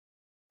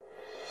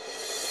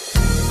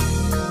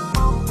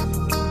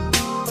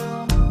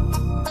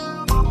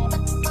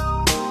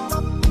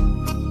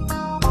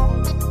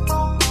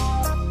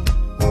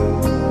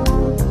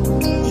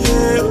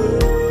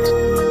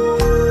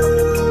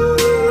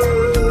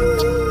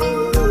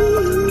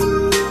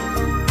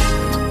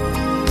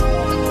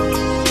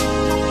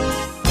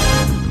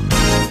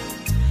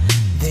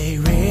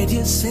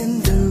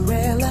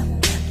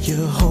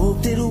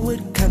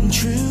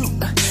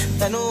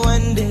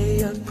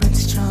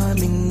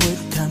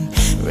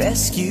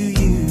rescue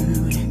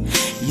you.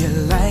 You're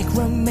like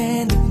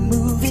romantic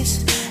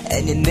movies,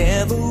 and you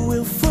never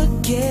will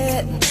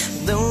forget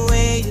the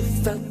way you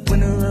felt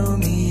when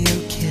Romeo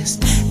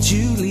kissed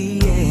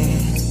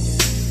Juliet.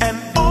 And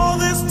all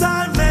this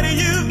time that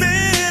you've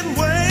been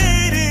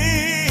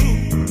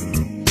waiting,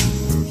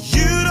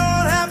 you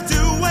don't have to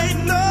wait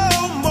no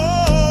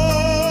more.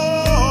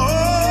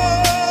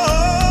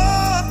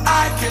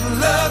 I can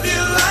love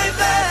you like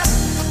that.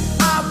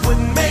 I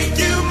would make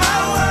you my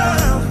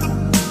world,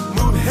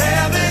 move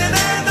heaven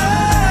and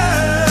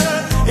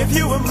earth. If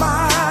you were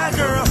my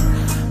girl,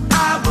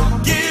 I would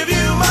give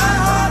you my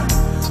heart,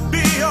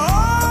 be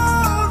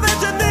all that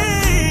you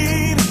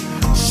need,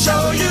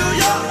 show you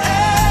your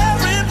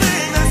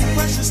everything that's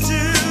precious to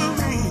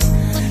me.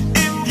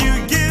 If you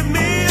give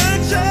me a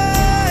chance,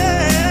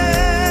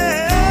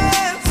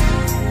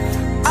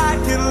 I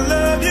can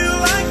love you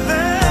like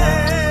that.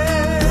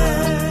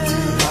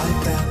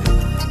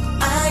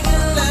 I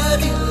can love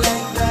you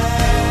like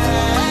that.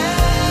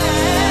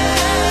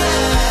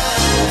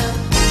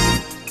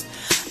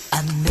 I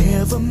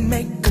never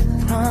make a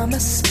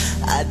promise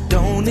I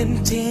don't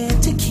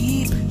intend to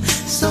keep.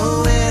 So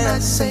when I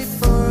say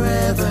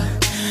forever,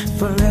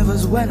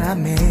 forever's what I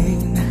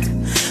mean.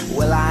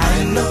 Well, I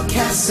ain't no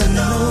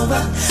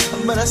Casanova,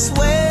 but I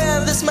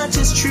swear this much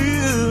is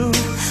true.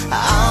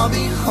 I'll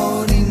be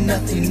holding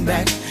nothing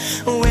back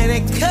when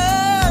it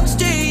comes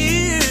to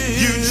you.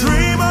 You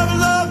dream of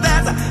love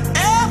that's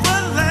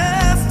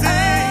everlasting.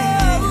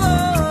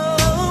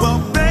 Well,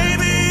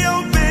 baby,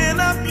 open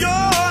up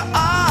your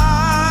eyes.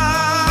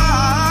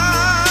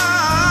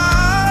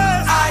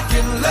 I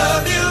can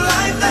love you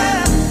like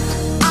that.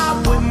 I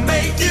would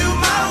make you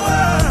my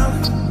world,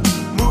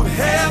 move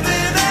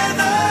heaven and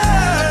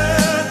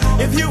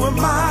earth. If you were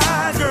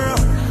my girl,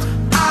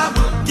 I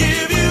would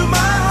give you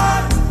my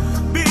heart,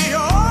 be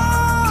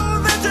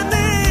all that you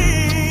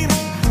need,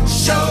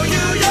 show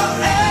you your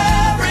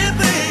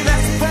everything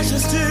that's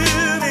precious to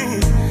me.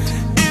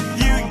 If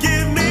you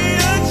give me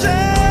a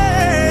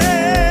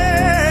chance,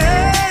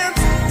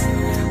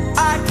 I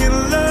can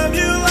love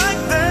you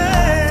like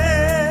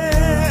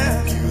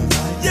that.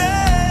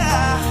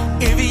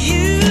 Yeah. If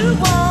you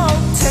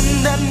want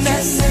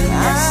tenderness,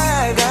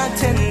 I got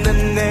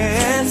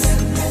tenderness,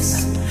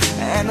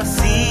 and I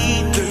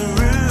see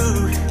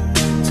through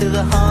to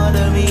the heart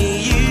of you.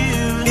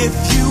 If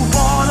you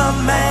want a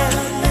man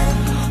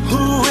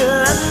who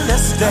will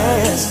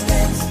understand,